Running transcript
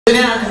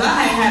Now, because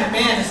I ain't had a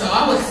man, so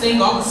I was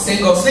single.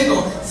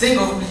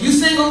 You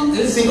single?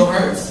 This single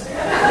hurts.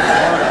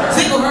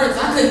 Single hurts.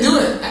 I couldn't do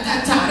it. I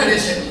got tired of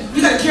this shit.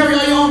 You gotta carry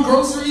all your own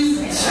groceries,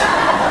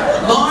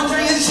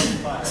 laundry and shit.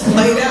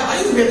 Laid out.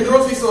 I used to be at the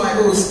grocery store like,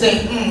 ooh,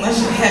 steak. That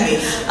shit heavy.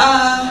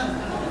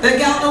 That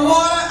gallon of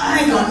water,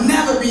 I ain't gonna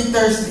never be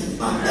thirsty.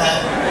 Fuck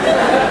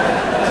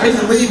that. I used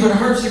to leave with a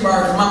Hershey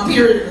bar because my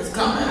period was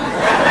coming.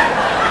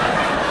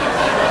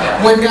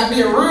 One got me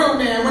a real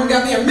man, one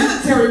got me a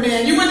military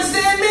man. You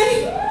understand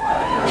me?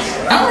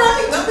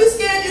 Alright, don't be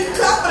scared. You can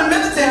come for the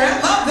military. I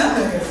love them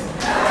niggas.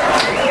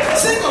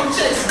 Single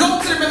chicks,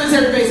 go to the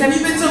military base. Have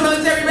you been to a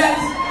military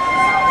base?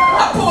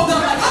 I pulled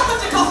up like, how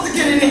much it costs to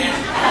get in there? I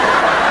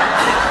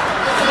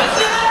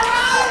said,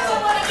 alright,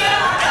 somebody get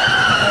out.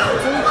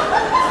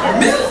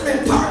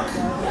 Amusement park.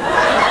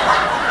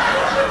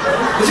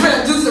 But you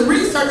better do some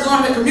research on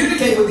how to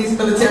communicate with these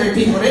military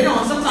people. They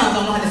don't, sometimes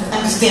don't know how to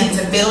understand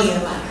civilian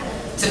life.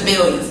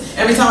 Civilians.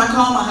 Every time I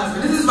call my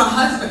husband, this is my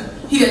husband.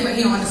 He don't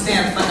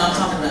understand the fuck I'm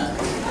talking about.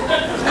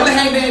 I'm like,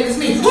 hey babe, it's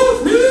me.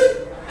 Who's me?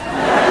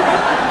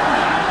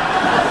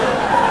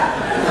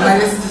 I'm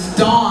like, this is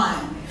Dawn.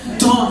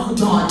 Dawn,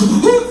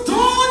 who's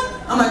Dawn?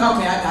 I'm like,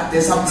 okay, I got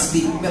this. I'm gonna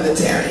speak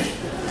military.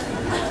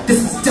 This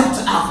is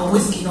Delta Alpha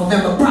Whiskey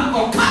November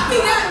Bravo. Copy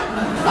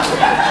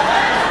that.